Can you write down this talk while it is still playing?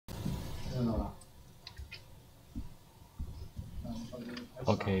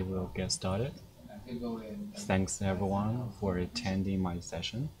Okay, we'll get started. Thanks everyone for attending my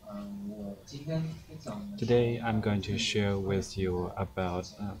session. Today I'm going to share with you about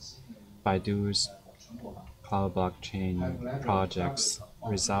Baidu's cloud blockchain project's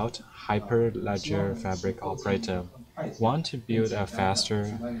result, Hyperledger Fabric Operator. Want to build a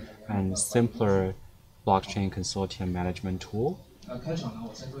faster and simpler blockchain consortium management tool?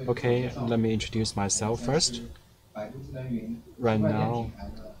 Okay, let me introduce myself first. Right now,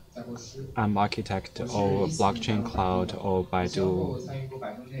 I'm architect of blockchain cloud of Baidu.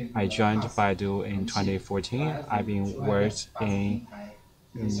 I joined Baidu in 2014. I've been worked in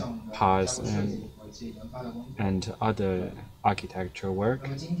PaaS and other architecture work.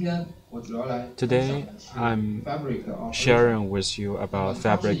 Today, I'm sharing with you about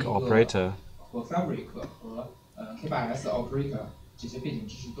Fabric Operator.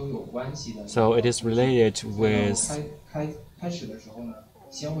 So it is related with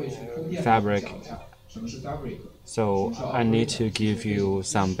Fabric. So I need to give you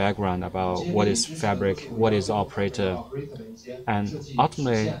some background about what is Fabric, what is Operator, and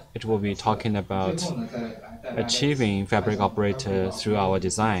ultimately it will be talking about achieving Fabric Operator through our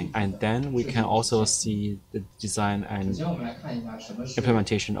design, and then we can also see the design and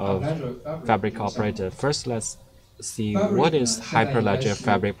implementation of Fabric Operator. First, let's see what is Hyperledger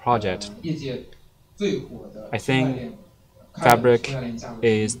Fabric project. I think Fabric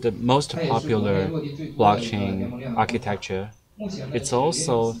is the most popular blockchain architecture. It's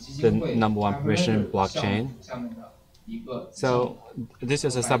also the #1 permission blockchain. So this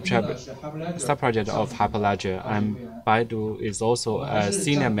is a subproject of Hyperledger, and Baidu is also a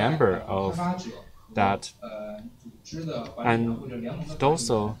senior member of that. And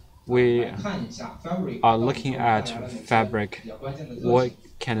also, we are looking at Fabric, what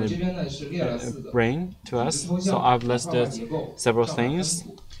can it bring to us. So I've listed several things.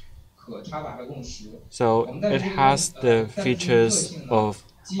 So it has the features of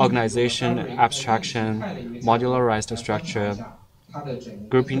organization, abstraction, modularized structure,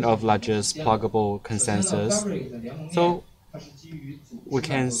 grouping of ledgers, pluggable consensus. So we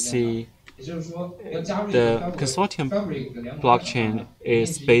can see the consortium blockchain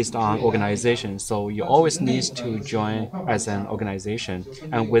is based on organization, so you always need to join as an organization.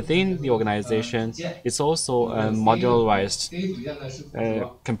 And within the organization, it's also modularized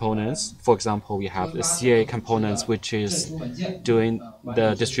components. For example, we have the CA components, which is doing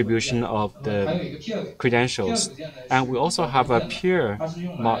the distribution of the credentials. And we also have a peer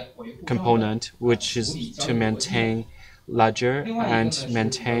component, which is to maintain ledger and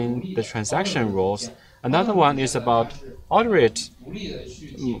maintain the transaction rules. Another one is about audit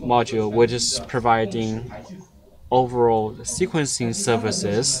module, which is providing overall sequencing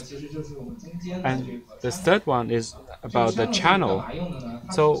services. And the third one is about the channel.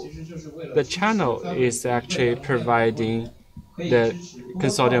 So the channel is actually providing the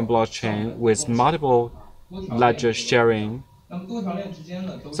consortium blockchain with multiple ledger sharing.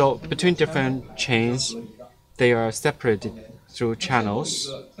 So between different chains, they are separated through channels.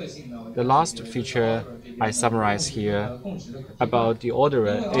 The last feature I summarize here about the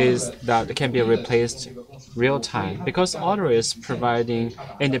orderer is that it can be replaced real-time, because orderer is providing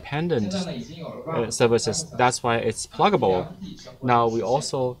independent services. That's why it's pluggable. Now we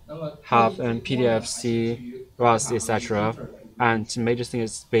also have PDFC, Rust, etc. And major thing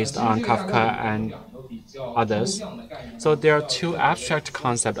is based on Kafka and others. So there are two abstract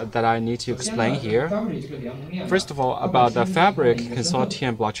concepts that I need to explain here. First of all, about the Fabric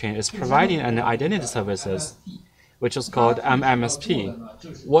consortium blockchain is providing an identity services, which is called MMSP.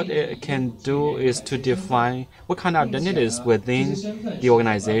 What it can do is to define what kind of identities within the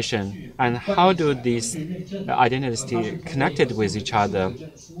organization and how do these identities connected with each other.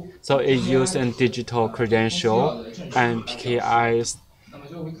 So it uses a digital credential and PKI's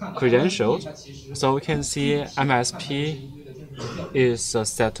credentials. So we can see MSP is a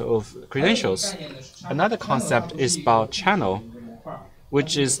set of credentials. Another concept is about channel,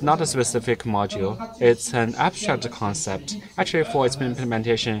 which is not a specific module. It's an abstract concept. Actually, for its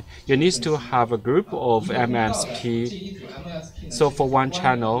implementation, you need to have a group of MSP. So for one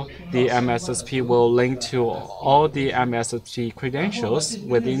channel, the MSSP will link to all the MSSP credentials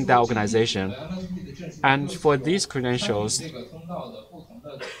within that organization. And for these credentials,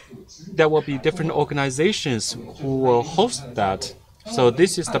 there will be different organizations who will host that. So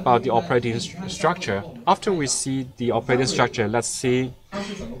this is about the operating structure. After we see the operating structure, let's see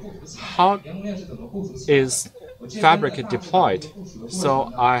how is Fabric deployed.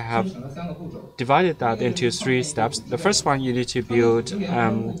 So I have divided that into 3 steps. The first one, you need to build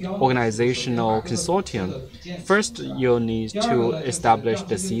organizational consortium. First, you'll need to establish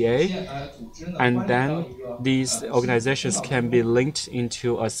the CA, and then these organizations can be linked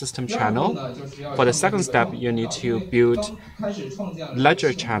into a system channel. For the second step, you need to build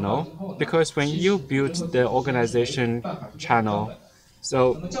ledger channel, because when you build the organization channel,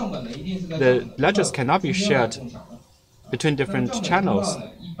 so the ledgers cannot be shared between different channels.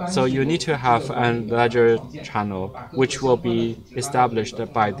 So you need to have a ledger channel, which will be established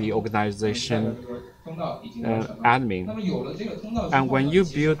by the organization admin. And when you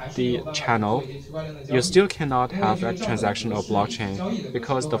build the channel, you still cannot have a transaction or blockchain,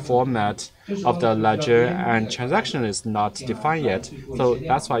 because the format of the ledger and transaction is not defined yet. So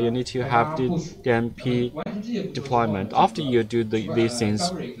that's why you need to have the DMP deployment. After you do these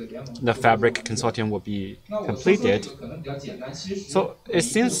things, the Fabric consortium will be completed. So it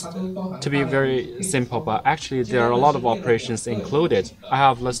seems to be very simple, but actually there are a lot of operations included. I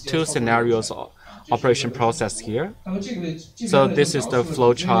have listed 2 scenarios operation process here. So this is the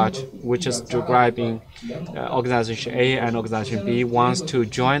flow chart, which is describing organization A and organization B wants to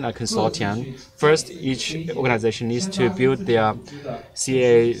join a consortium. First, each organization needs to build their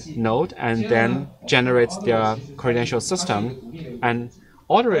CA node and then generate their credential system. And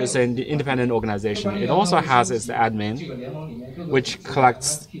Order is an independent organization. It also has its admin, which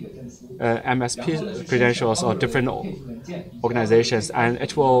collects MSP credentials of different organizations, and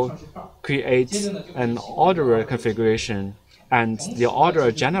it will create an orderer configuration, and the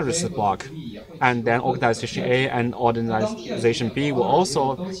orderer generates a block, and then organization A and organization B will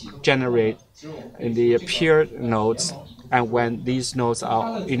also generate in the peer nodes. And when these nodes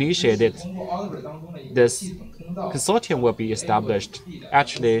are initiated, this consortium will be established.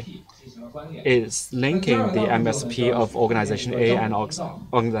 Actually, it's linking the MSP of organization A and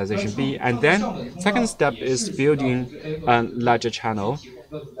organization B. And then second step is building a ledger channel.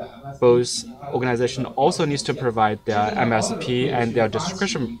 Both organizations also needs to provide their MSP and their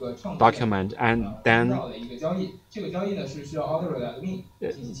description document, and then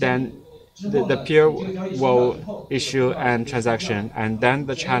the peer will issue a transaction, and then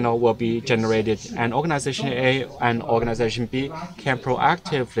the channel will be generated, and organization A and organization B can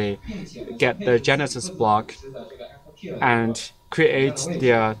proactively get the genesis block and create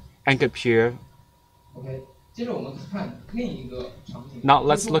their anchor peer. Now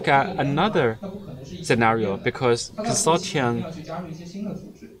let's look at another scenario, because consortium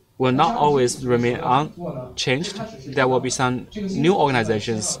will not always remain unchanged. There will be some new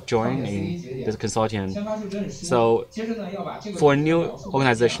organizations joining the consortium. So for a new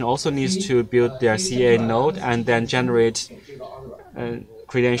organization also needs to build their CA node and then generate a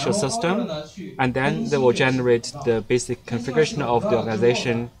credential system, and then they will generate the basic configuration of the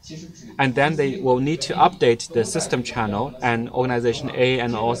organization, and then they will need to update the system channel, and organization A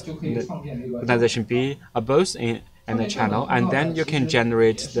and organization B are both in the channel, and then you can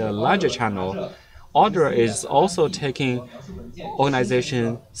generate the larger channel. Order is also taking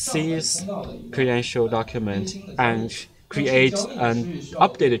organization C's credential document and create an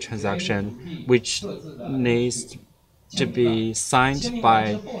updated transaction, which needs to be signed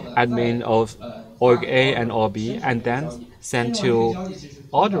by admin of org A and org B, and then sent to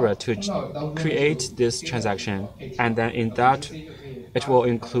orderer to create this transaction. And then in that, it will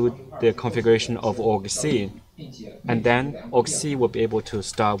include the configuration of org C. And then org C will be able to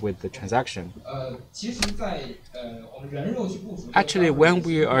start with the transaction. Actually, when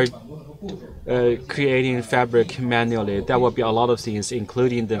we are creating Fabric manually, there will be a lot of things,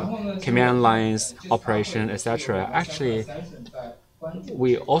 including the command lines, operation, etc. Actually,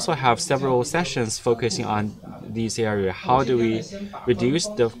 we also have several sessions focusing on this area. How do we reduce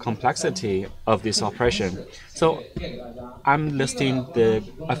the complexity of this operation? So I'm listing the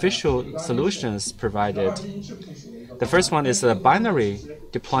official solutions provided. The first one is the binary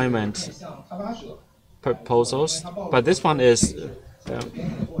deployment proposals, but this one is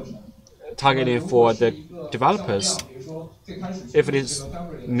targeting for the developers. If it is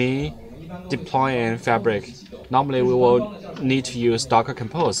me deploying Fabric, normally we will need to use Docker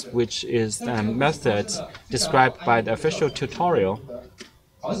Compose, which is a method described by the official tutorial.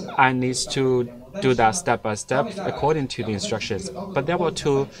 I need to do that step by step according to the instructions. But there were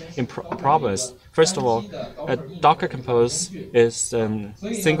 2 problems. First of all, Docker Compose is a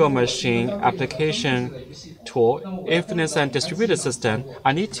single machine application tool. If it's a distributed system,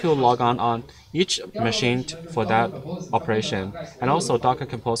 I need to log on each machine for that operation. And also, Docker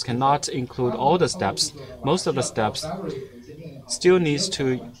Compose cannot include all the steps, most of the steps. still needs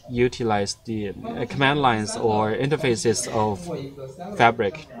to utilize the command lines or interfaces of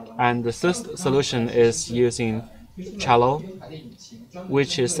Fabric. And the third solution is using Trello,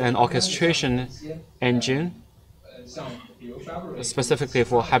 which is an orchestration engine specifically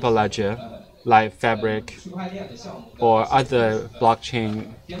for Hyperledger, like Fabric or other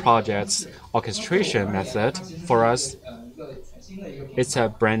blockchain projects orchestration method. For us, it's a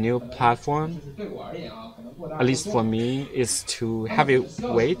brand new platform. At least for me, is too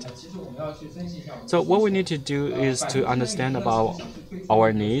heavyweight. So what we need to do is to understand about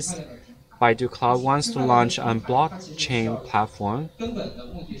our needs. Baidu Cloud wants to launch a blockchain platform.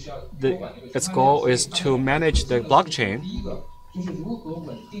 Its goal is to manage the blockchain.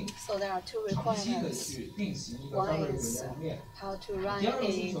 So there are two requirements. One is how to run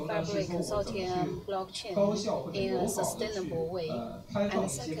a Fabric Consortium blockchain in a sustainable way. And the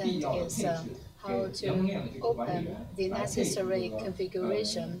second is how to open the necessary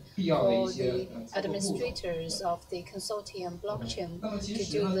configuration for the administrators of the consortium blockchain to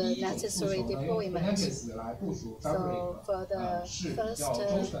do the necessary deployment. So for the first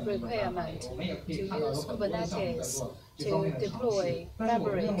requirement, to use Kubernetes to deploy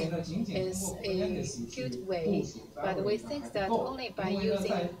Fabric is a good way, but we think that only by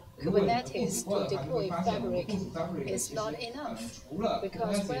using Kubernetes to deploy Fabric is not enough,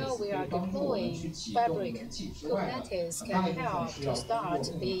 because while we are deploying Fabric, Kubernetes can help to start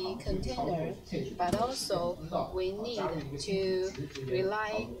the container, but also we need to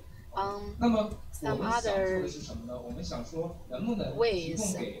rely on some other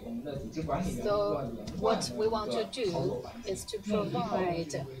ways. So what we want to do is to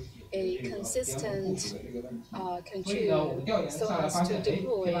provide a consistent control so as to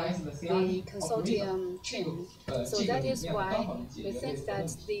deploy the consortium chain. So that is why we think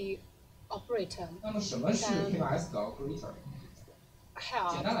that the operator can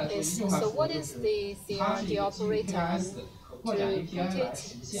help this. So what is the operator? To put it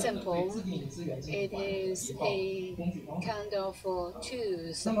simple, it is a kind of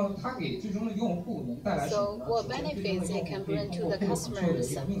tools. So what benefits it can bring to the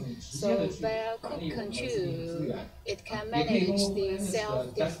customers? So via Kube Control, it can manage the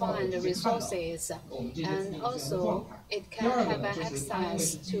self-defined resources, and also it can have an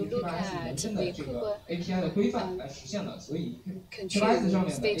access to look at the Kube Control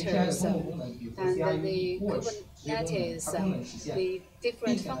status and the Kubernetes. The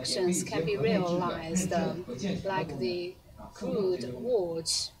different functions can be realized, like the CRUD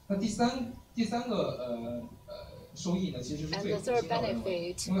watch. And the third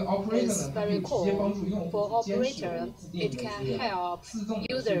benefit is very cool. For operator, it can help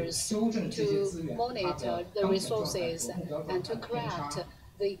users to monitor the resources and to correct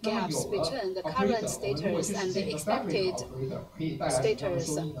the gaps between the current status and the expected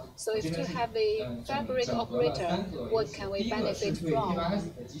status. So if you have a Fabric operator, what can we benefit from?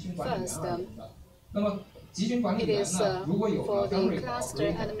 First, it is for the cluster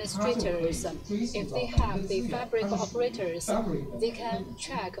administrators. If they have the Fabric operators, they can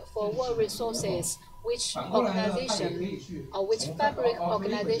track for what resources which organization or which Fabric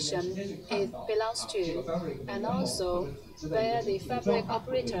organization it belongs to. And also, via the Fabric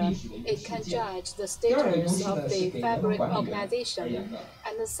operator, it can judge the status of the Fabric organization.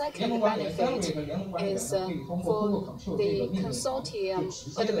 And the second benefit is for the consortium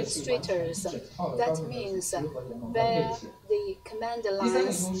administrators. That means via the command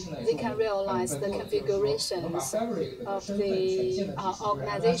lines, they can realize the configurations of the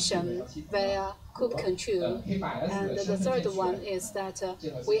organization via Kube Control. And the third one is that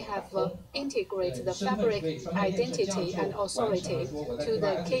we have integrated the Fabric identity and authority to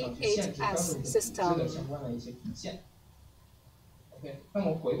the K8S system.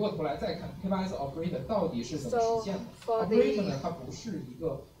 So for the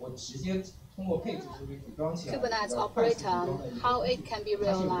Kubernetes operator, how it can be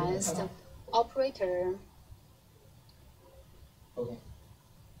realized? Operator.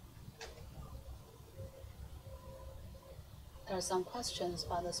 There are some questions,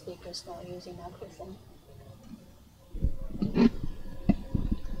 but the speaker is not using microphone.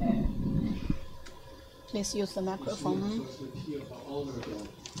 Please use the microphone.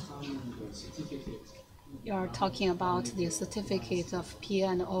 You are talking about the certificate of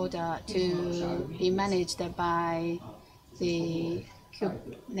PN order to be managed by the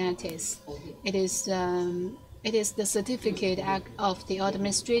Kubernetes. It is the certificate of the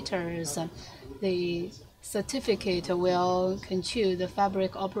administrators. The certificate will control the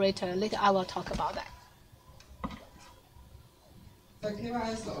Fabric operator. Later, I will talk about that.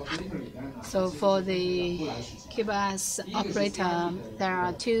 So for the Kube operator, there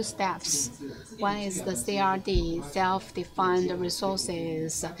are two steps. One is the CRD, self-defined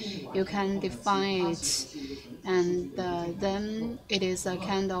resources. You can define it, and then it is a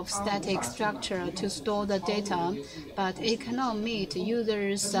kind of static structure to store the data, but it cannot meet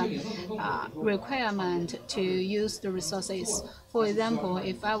users' requirement to use the resources. For example,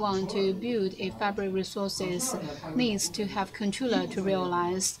 if I want to build a fabric resources, needs to have controller to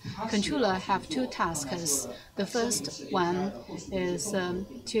realize. Controller have two tasks. The first one is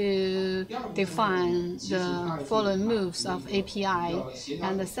to define the following moves of API,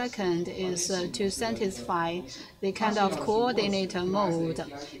 and the second is to satisfy the kind of coordinator mode.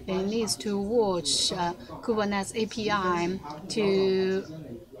 It needs to watch Kubernetes API to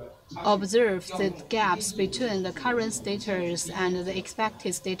observe the gaps between the current status and the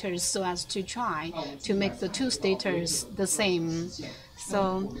expected status so as to try to make the two status the same.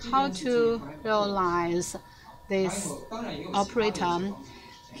 So how to realize this operator?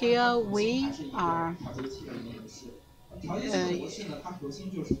 Here we are.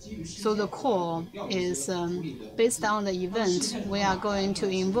 So the core is based on the event. We are going to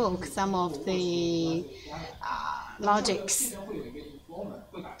invoke some of the logics.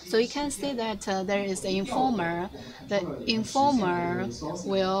 So you can see that there is an informer. The informer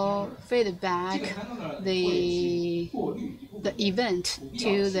will feed back the event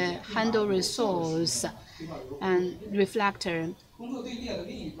to the handle resource and reflector,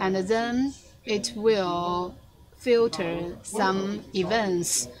 and then it will filter some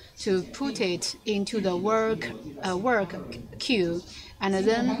events to put it into the work queue, and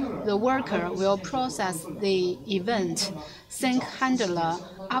then the worker will process the event. Sync handler,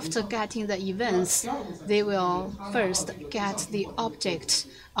 after getting the events, they will first get the object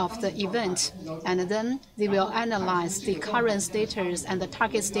of the event, and then they will analyze the current status and the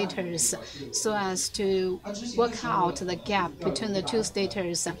target status so as to work out the gap between the two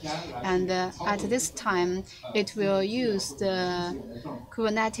status. And at this time, it will use the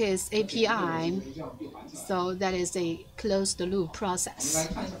Kubernetes API. So that is a closed-loop process.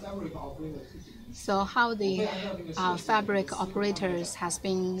 So how the fabric operators has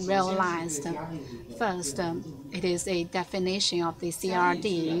been realized? First, it is a definition of the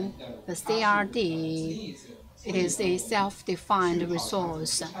CRD. The CRD, it is a self-defined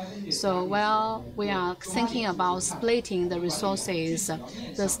resource. So while we are thinking about splitting the resources,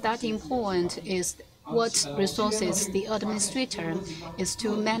 the starting point is what resources the administrator is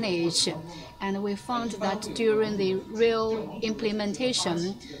to manage. And we found that during the real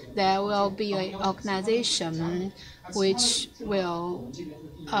implementation, there will be an organization which will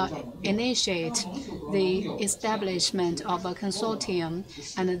initiate the establishment of a consortium,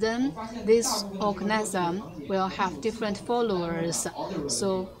 and then this organizer will have different followers.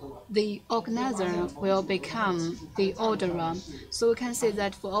 So the organizer will become the orderer. So we can say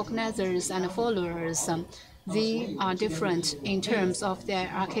that for organizers and followers, they are different in terms of their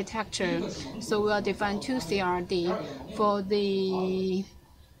architecture. So we'll define two CRD. For the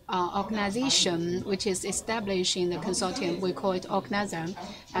organization which is establishing the consortium, we call it organizer,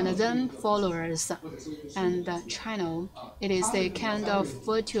 and then followers and channel. It is a kind of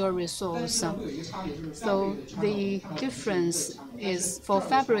virtual resource. So the difference is for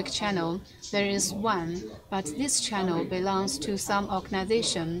fabric channel, there is one, but this channel belongs to some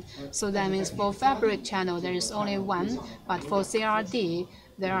organization. So that means for fabric channel, there is only one, but for CRD,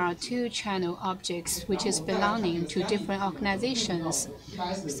 there are two channel objects which is belonging to different organizations.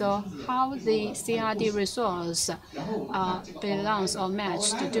 So how the CRD resource belongs or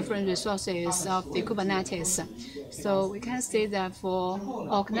match to different resources of the Kubernetes. So we can see that for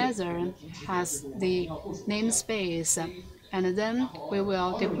organizer has the namespace, and then we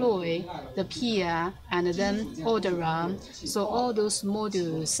will deploy the peer and then orderer. So all those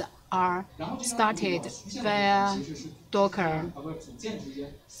modules are started via Docker.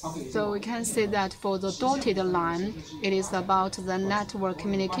 So we can see that for the dotted line, it is about the network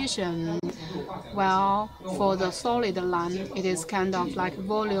communication, while for the solid line, it is kind of like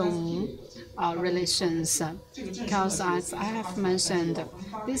volume relations. Because as I have mentioned,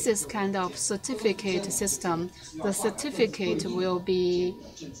 this is kind of certificate system. The certificate will be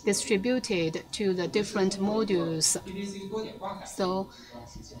distributed to the different modules. So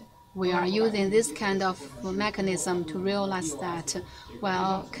we are using this kind of mechanism to realize that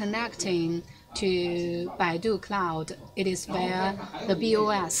while connecting to Baidu Cloud, it is via the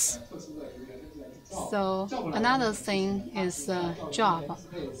BOS. So another thing is job.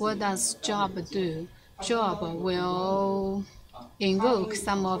 What does job do? Job will invoke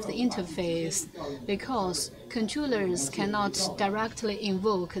some of the interface, because controllers cannot directly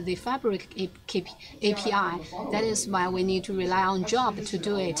invoke the Fabric API. That is why we need to rely on job to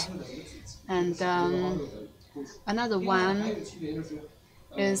do it. And another one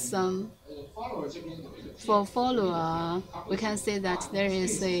is for follower, we can say that there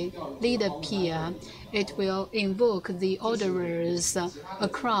is a leader peer. It will invoke the orderers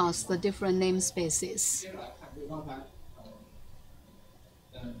across the different namespaces.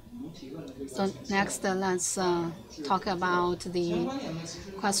 So next, let's talk about the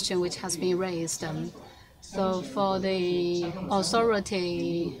question which has been raised. So for the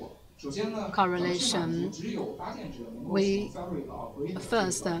authority correlation, we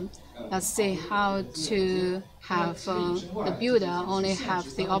first let's see how to have the builder only have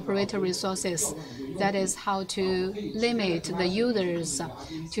the operator resources. That is how to limit the users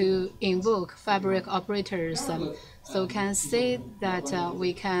to invoke Fabric operators. So can say that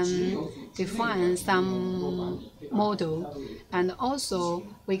we can define some model, and also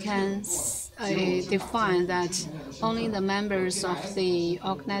we can define that only the members of the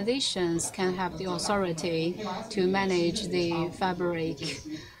organizations can have the authority to manage the Fabric.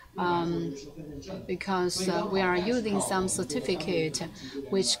 Because we are using some certificate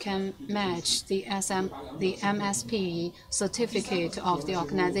which can match the MSP certificate of the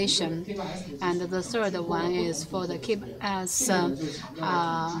organization. And the third one is for the keep as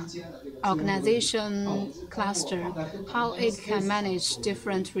organization cluster, how it can manage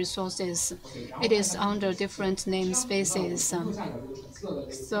different resources. It is under different namespaces.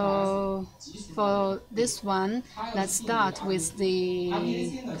 So for this one, let's start with the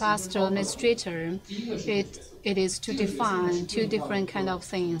cluster administrator. It is to define two different kind of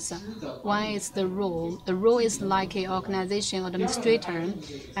things. One is the role. The role is like an organization administrator,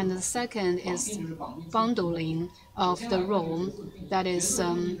 and the second is bundling of the role. That is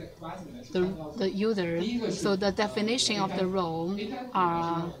the user. So the definition of the role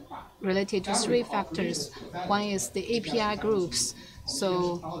are related to three factors. One is the API groups.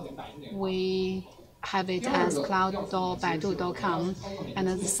 So we have it as cloud.baidu.com. And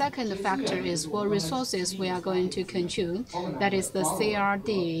the second factor is what resources we are going to control. That is the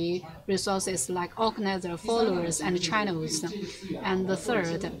CRD resources like organizer, followers, and channels. And the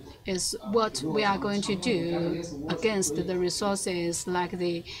third is what we are going to do against the resources like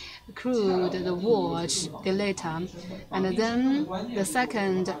the CRUD, the watch, the data. And then the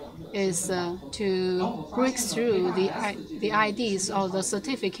second is to break through the IDs or the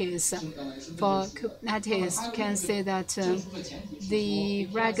certificates. For Kubernetes, can say that the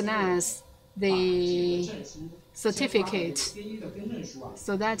recognize the certificate.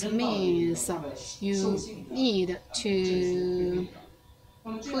 So that means you need to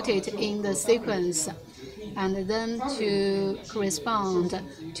put it in the sequence and then to correspond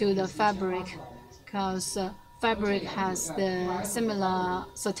to the Fabric, because Fabric has the similar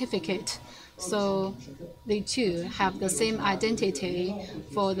certificate. So the two have the same identity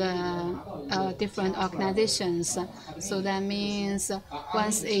for the different organizations. So that means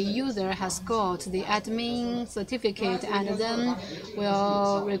once a user has got the admin certificate and then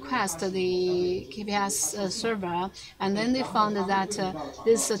will request the KPS server, and then they found that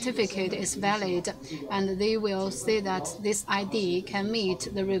this certificate is valid, and they will say that this ID can meet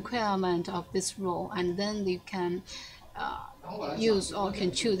the requirement of this role, and then they can use or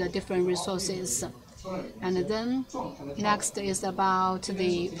can choose the different resources. And then next is about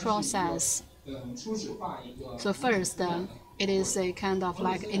the process. So first, it is a kind of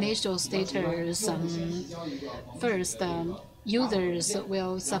like initial status. First, users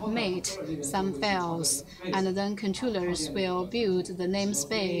will submit some files, and then controllers will build the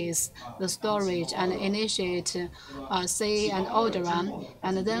namespace, the storage, and initiate say and orderer.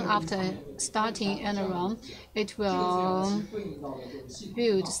 And then after starting interim, it will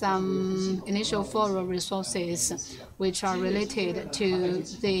build some initial follow resources which are related to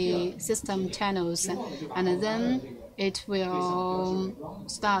the system channels, and then it will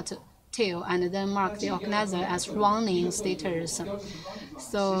start till and then mark the organizer as running status.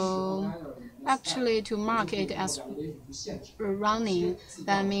 So actually, to mark it as running,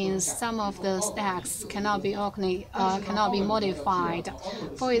 that means some of the stacks cannot be modified.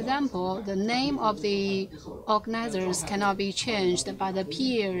 For example, the name of the organizers cannot be changed, but the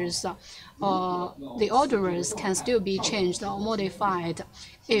peers or the orderers can still be changed or modified.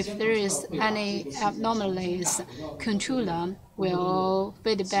 If there is any abnormalities, controller will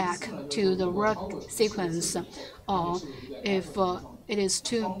feed back to the work sequence, or if it is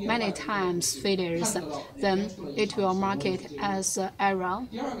too many times failures, then it will mark it as error.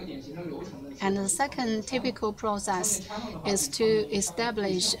 And the second typical process is to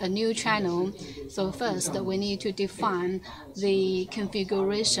establish a new channel. So first, we need to define the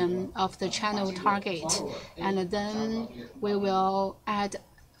configuration of the channel target, and then we will add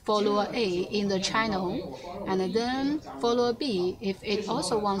follower A in the channel, and then follower B, if it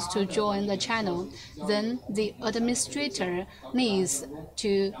also wants to join the channel, then the administrator needs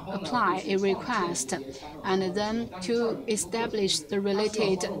to apply a request, and then to establish the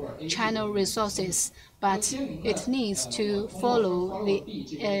related channel resources, but it needs to follow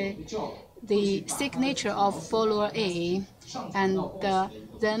the signature of follower A, and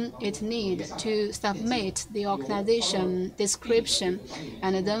then it needs to submit the organization description,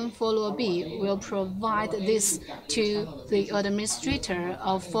 and then follower B will provide this to the administrator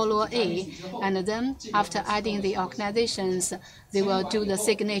of follower A, and then after adding the organizations, they will do the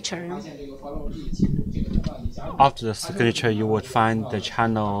signature. After the signature, you would find the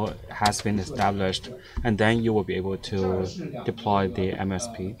channel has been established, and then you will be able to deploy the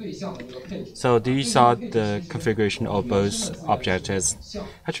MSP. So these are the configuration of both objectives.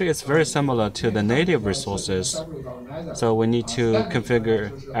 Actually, it's very similar to the native resources. So we need to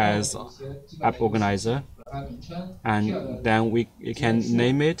configure as app organizer, and then we can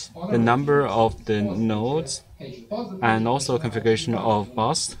name it, the number of the nodes, and also configuration of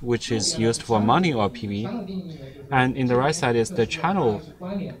bus, which is used for mining or PV. And in the right side is the channel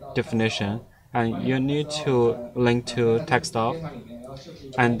definition, and you need to link to text off,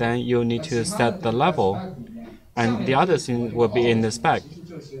 and then you need to set the level, and the other thing will be in the spec.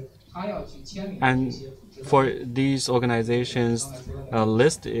 And for these organizations, a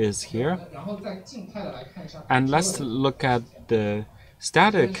list is here. And let's look at the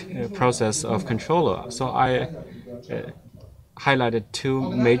static process of controller. So I highlighted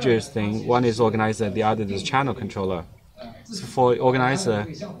two major things. One is organizer, the other is channel controller. So for organizer,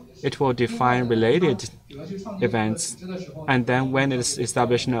 it will define related events, and then when it's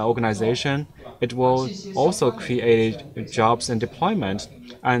established in an organization, it will also create jobs and deployment,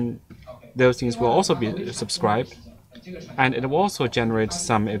 and those things will also be subscribed, and it will also generate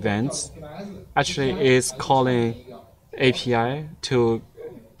some events. Actually, it's calling API to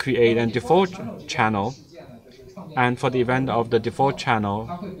create a default channel, and for the event of the default channel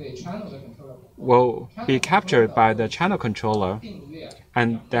will be captured by the channel controller,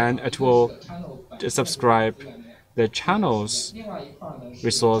 and then it will subscribe the channel's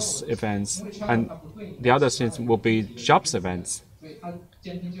resource events, and the other things will be jobs events.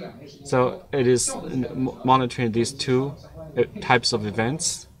 So it is monitoring these two types of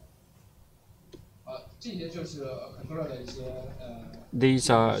events. These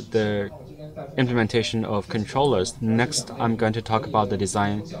are the implementation of controllers. Next, I'm going to talk about the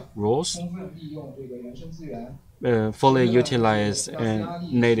design rules. Fully utilize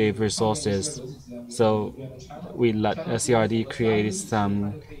native resources. So we let CRD create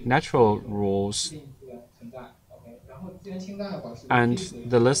some natural rules. And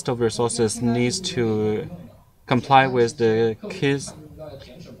the list of resources needs to comply with the KISS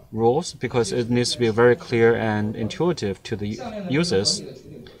rules, because it needs to be very clear and intuitive to the users.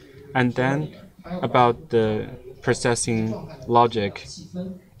 And then about the processing logic,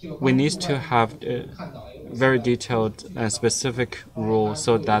 we need to have a very detailed and specific rule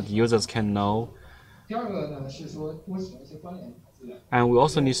so that users can know. And we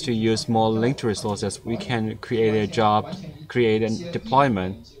also need to use more linked resources. We can create a job, create a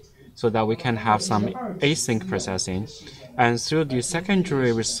deployment, so that we can have some async processing. And through the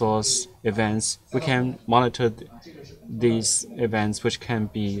secondary resource events, we can monitor these events, which can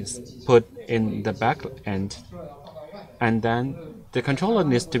be put in the back end. And then the controller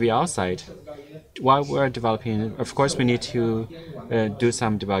needs to be outside. While we're developing, of course, we need to do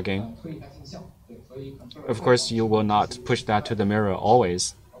some debugging. Of course, you will not push that to the mirror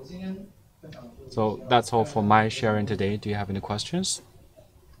always. So that's all for my sharing today. Do you have any questions?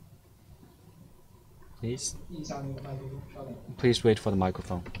 Please wait for the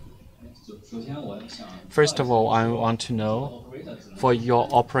microphone. First of all, I want to know, for your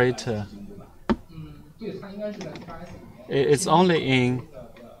operator, it's only in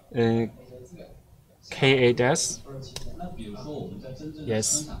K8s?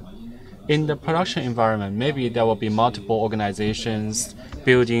 Yes. In the production environment, maybe there will be multiple organizations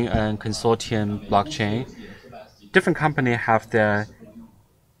building a consortium blockchain. Different companies have their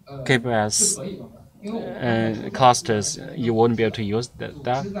KPS clusters. You won't be able to use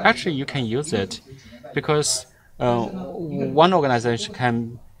that. Actually, you can use it, because one organization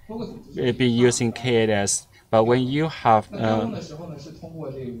can be using K8s, But when you have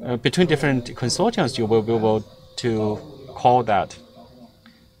between different consortiums, you will be able to call that.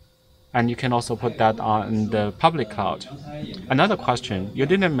 And you can also put that on the public cloud. Another question, you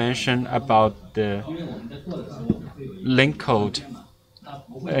didn't mention about the link code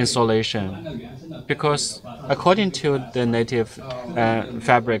installation, because according to the native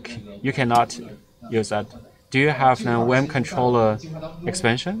fabric, you cannot use that. Do you have a WAM controller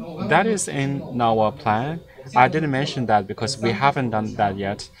expansion? That is in our plan. I didn't mention that because we haven't done that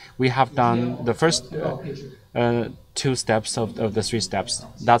yet. We have done the first 2 steps of the 3 steps.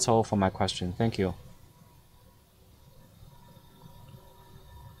 That's all for my question. Thank you.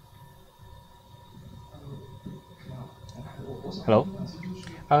 Hello?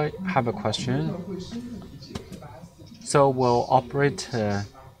 I have a question. So will operator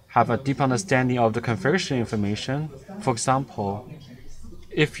have a deep understanding of the configuration information? For example,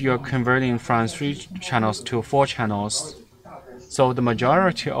 if you're converting from 3 channels to 4 channels, so the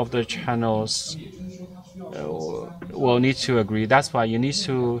majority of the channels will need to agree. That's why you need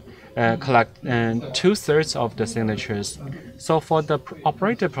to collect 2/3 of the signatures. So for the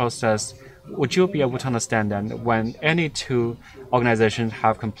operator process, would you be able to understand that when any 2 organizations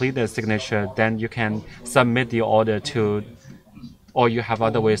have completed signature, then you can submit the order to, or you have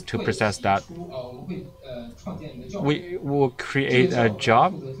other ways to process that? We will create a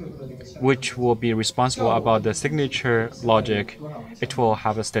job which will be responsible about the signature logic. It will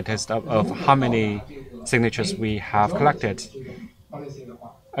have a statistic of how many signatures we have collected.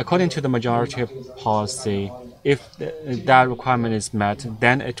 According to the majority policy, if that requirement is met,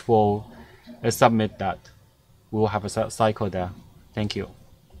 then it will submit that. We will have a cycle there. Thank you.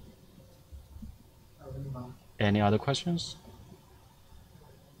 Any other questions?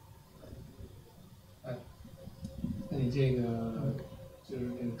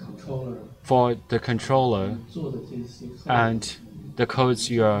 For the controller and the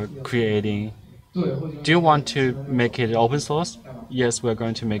codes you are creating, do you want to make it open source? Yes, we're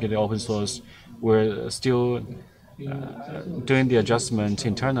going to make it open source. We're still doing the adjustment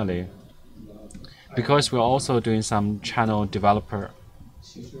internally because we're also doing some channel developer.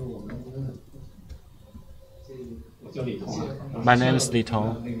 My name is Li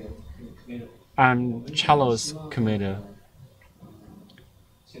Tong. I'm Charles committer.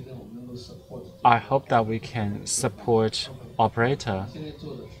 I hope that we can support operator.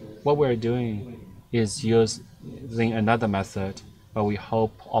 What we're doing is using another method, but we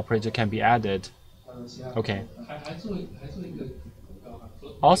hope operator can be added. Okay. I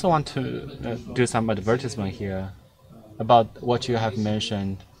also want to do some advertisement here about what you have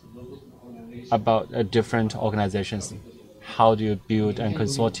mentioned about different organizations. How do you build a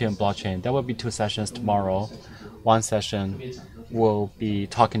consortium blockchain? There will be 2 sessions tomorrow. One session will be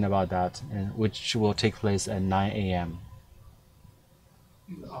talking about that, which will take place at 9 a.m.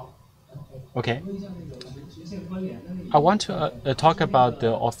 Okay. I want to talk about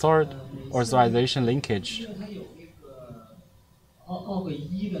the authorization linkage.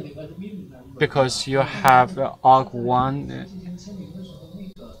 Because you have org1.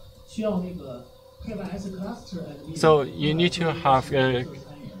 So you need to have a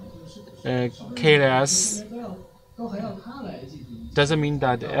KLS. Doesn't mean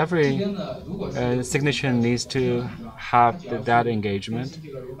that every signature needs to have that engagement.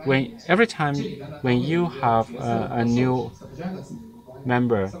 Every time when you have a new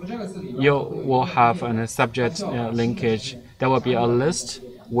member, you will have a subject linkage. There will be a list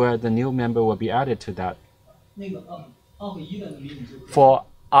where the new member will be added to that. For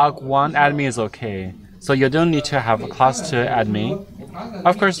org1 admin is okay. So you don't need to have a cluster admin.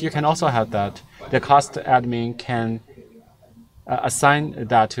 Of course, you can also have that. The cluster admin can assign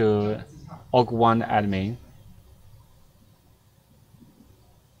that to org1 admin.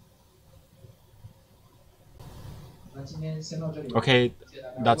 Okay,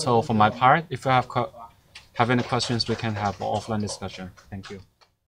 that's all for my part. If you have any questions, we can have an offline discussion. Thank you.